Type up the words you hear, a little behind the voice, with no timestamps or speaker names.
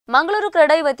ಮಂಗಳೂರು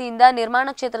ಕ್ರೆಡೈ ವತಿಯಿಂದ ನಿರ್ಮಾಣ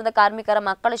ಕ್ಷೇತ್ರದ ಕಾರ್ಮಿಕರ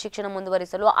ಮಕ್ಕಳ ಶಿಕ್ಷಣ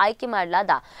ಮುಂದುವರಿಸಲು ಆಯ್ಕೆ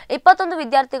ಮಾಡಲಾದ 21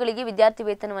 ವಿದ್ಯಾರ್ಥಿಗಳಿಗೆ ವಿದ್ಯಾರ್ಥಿ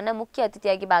ವೇತನವನ್ನು ಮುಖ್ಯ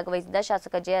ಅತಿಥಿಯಾಗಿ ಭಾಗವಹಿಸಿದ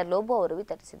ಶಾಸಕ ಜೆ.ಆರ್. ಲೋಬೋ ಅವರು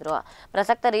ವಿತರಿಸಿದರು.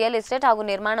 ಪ್ರಸಕ್ತ ರಿಯಲ್ ಎಸ್ಟೇಟ್ ಹಾಗೂ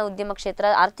ನಿರ್ಮಾಣ ಉದ್ಯಮ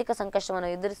ಕ್ಷೇತ್ರ ಆರ್ಥಿಕ ಸಂಕಷ್ಟವನ್ನು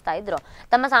ಎದುರಿಸುತ್ತಾ ಇದ್ರು.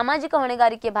 ತಮ್ಮ ಸಾಮಾಜಿಕ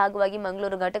ಹೊಣೆಗಾರಿಕೆ ಭಾಗವಾಗಿ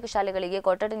ಮಂಗಳೂರು ಘಟಕ ಶಾಲೆಗಳಿಗೆ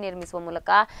ಕೊಠಡಿ ನಿರ್ಮಿಸುವ ಮೂಲಕ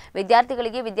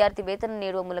ವಿದ್ಯಾರ್ಥಿಗಳಿಗೆ ವಿದ್ಯಾರ್ಥಿ ವೇತನ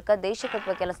ನೀಡುವ ಮೂಲಕ ದೇಶ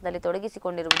ಕಟ್ಟುವ ಕೆಲಸದಲ್ಲಿ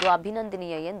ತೊಡಗಿಸಿಕೊಂಡಿರುವುದು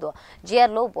ಅಭಿನಂದನೀಯ ಎಂದು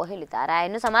ಜೆ.ಆರ್. ಲೋಬೋ ಹೇಳಿದ್ದಾರೆ.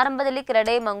 ಇನ್ನು ಸಮಾರಂಭದಲ್ಲಿ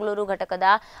ಕ್ರೆಡೈ ಮಂಗಳೂರು ಘಟಕದ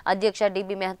ಅಧ್ಯಕ್ಷ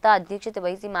ಡಿ.ಬಿ. ಮೆಹ್ತಾ ಅಧ್ಯಕ್ಷತೆ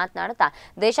ವಹಿಸಿ ಮಾತನಾಡುತ್ತಾ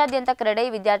ದೇಶಾದ್ಯಂತ ಕ್ರೆಡೈ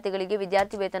ವಿದ್ಯಾರ್ಥಿಗಳಿಗೆ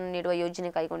ವಿದ್ಯಾರ್ಥಿ ವೇತನ ನೀಡುವ ಯೋಜನೆ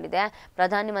ಕೈಗೊಂಡಿದೆ.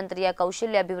 ಪ್ರಧಾನಮಂತ್ರಿಯ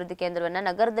ಕೌಶಲ್ಯ ಅಭಿವೃದ್ಧಿ ಕೇಂದ್ರವನ್ನು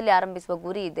ನಗರದಲ್ಲಿ ಆರಂಭಿಸುವ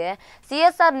ಗುರಿ ಇದೆ.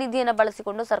 ಸಿಎಸ್ಆರ್ ನಿಧಿಯನ್ನು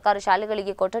ಬಳಸಿಕೊಂಡು ಸರ್ಕಾರಿ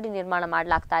ಶಾಲೆಗಳಿಗೆ ಕೊಠಡಿ ನಿರ್ಮಾಣ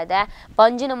ಮಾಡಲಾಗ್ತಾ ಇದೆ.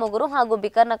 ಪಂಜಿನಮುಗುರು ಹಾಗೂ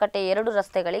ಬಿಕರ್ನಕಟ್ಟೆ 2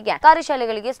 ರಸ್ತೆಗಳಿಗೆ ಸರ್ಕಾರಿ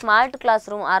ಶಾಲೆಗಳಿಗೆ ಸ್ಮಾರ್ಟ್ ಕ್ಲಾಸ್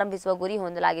ರೂಮ್ ಆರಂಭಿಸುವ ಗುರಿ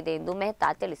ಹೊಂದಲಾಗಿದೆ ಎಂದು ಮೆಹ್ತಾ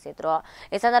ತಿಳಿಸಿದರು.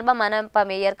 ಈ ಸಂದರ್ಭ ಮನಪಾ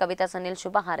ಮೇಯರ್ ಕವಿತಾ ಸನಿಲ್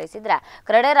ಶುಭ ಹಾರೈಸಿದರೆ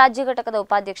ಕ್ರೆಡೈ ರಾಜ್ಯ ಘಟಕದ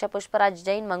ಉಪಾಧ್ಯಕ್ಷ ಪುಷ್ಪರಾಜ್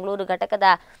ಜೈನ್, ಮಂಗಳೂರು ಘಟಕದ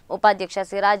ಉಪಾಧ್ಯಕ್ಷ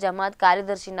ಸಿರಾಜ್ ಅಹಮದ್,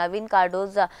 ಕಾರ್ಯದರ್ಶಿ ನವೀನ್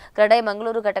ಕಾರ್ಡೋಜ್, ಕ್ರೆಡೈ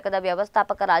ಮಂಗಳೂರು ಘಟಕದ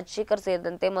ವ್ಯವಸ್ಥಾಪಕ ರಾಜಶೇಖರ್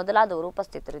ಸೇರಿದಂತೆ ಮೊದಲಾದವರು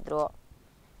ಉಪಸ್ಥಿತರಿದ್ದರು.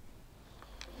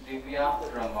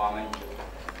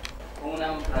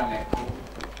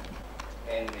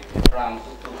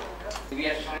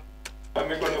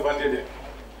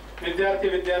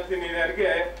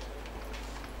 ವಿದ್ಯಾರ್ಥಿನಿಯರಿಗೆ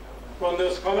ಒಂದು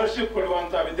ಸ್ಕಾಲರ್ಶಿಪ್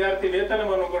ಕೊಡುವಂತ, ವಿದ್ಯಾರ್ಥಿ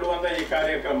ವೇತನವನ್ನು ಕೊಡುವಂತ ಈ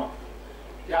ಕಾರ್ಯಕ್ರಮ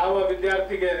ಯಾವ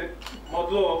ವಿದ್ಯಾರ್ಥಿಗೆ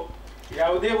ಮೊದಲು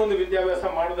ಯಾವುದೇ ಒಂದು ವಿದ್ಯಾಭ್ಯಾಸ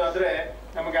ಮಾಡುವುದಾದ್ರೆ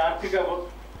ನಮಗೆ ಆರ್ಥಿಕ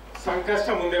ಸಂಕಷ್ಟ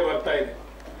ಮುಂದೆ ಬರ್ತಾ ಇದೆ.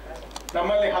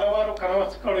 ನಮ್ಮಲ್ಲಿ ಹಲವಾರು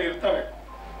ಕನಸುಗಳು ಇರ್ತವೆ.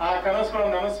 ಆ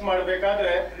ಕನಸುಗಳನ್ನು ನನಸು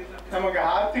ಮಾಡಬೇಕಾದ್ರೆ ನಮಗೆ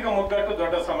ಆರ್ಥಿಕ ಮುಗ್ಗಟ್ಟು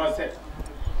ದೊಡ್ಡ ಸಮಸ್ಯೆ.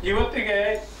 ಇವತ್ತಿಗೆ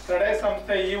ಕ್ರೆಡೈ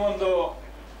ಸಂಸ್ಥೆ ಈ ಒಂದು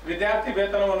ವಿದ್ಯಾರ್ಥಿ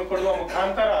ವೇತನವನ್ನು ಕೊಡುವ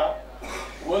ಮುಖಾಂತರ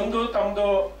ಒಂದು ತಮ್ಮದು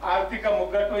ಆರ್ಥಿಕ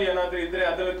ಮುಗ್ಗಟ್ಟು ಏನಾದ್ರೂ ಇದ್ರೆ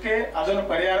ಅದನ್ನು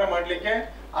ಪರಿಹಾರ ಮಾಡಲಿಕ್ಕೆ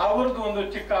ಅವ್ರದ್ದು ಒಂದು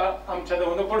ಚಿಕ್ಕ ಅಂಶದ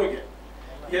ಒಂದು ಕೊಡುಗೆ.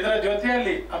 ಇದರ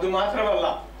ಜೊತೆಯಲ್ಲಿ ಅದು ಮಾತ್ರವಲ್ಲ,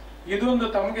 ಇದೊಂದು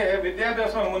ತಮಗೆ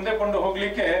ವಿದ್ಯಾಭ್ಯಾಸವನ್ನು ಮುಂದೆ ಕೊಂಡು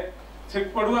ಹೋಗ್ಲಿಕ್ಕೆ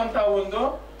ಕೊಡುವಂತ ಒಂದು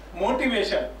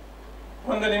ಮೋಟಿವೇಶನ್,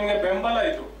 ಒಂದು ನಿಮ್ಗೆ ಬೆಂಬಲ.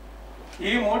 ಇದು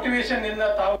ಈ ಮೋಟಿವೇಶನ್ ಇಂದ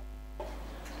ತಾವು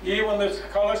ಈ ಒಂದು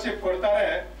ಸ್ಕಾಲರ್ಶಿಪ್ ಕೊಡ್ತಾರೆ.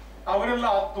 ಅವರೆಲ್ಲ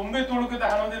ತುಂಬಿ ತುಳುಕಿದ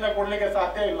ಹಣದಿಂದ ಕೊಡ್ಲಿಕ್ಕೆ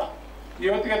ಸಾಧ್ಯ ಇಲ್ಲ.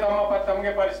 ಇವತ್ತಿಗೆ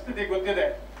ತಮಗೆ ಪರಿಸ್ಥಿತಿ ಗೊತ್ತಿದೆ.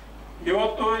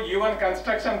 ಇವತ್ತು ಈವನ್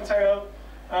ಕನ್ಸ್ಟ್ರಕ್ಷನ್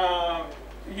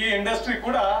ಈ ಇಂಡಸ್ಟ್ರಿ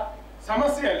ಕೂಡ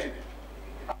ಸಮಸ್ಯೆಯಲ್ಲಿದೆ.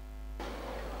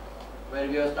 Where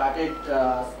we have started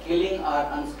skilling our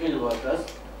unskilled workers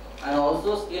and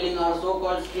also skilling our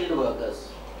so-called skilled workers.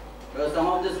 Because some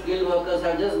of the skilled workers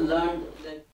have just learned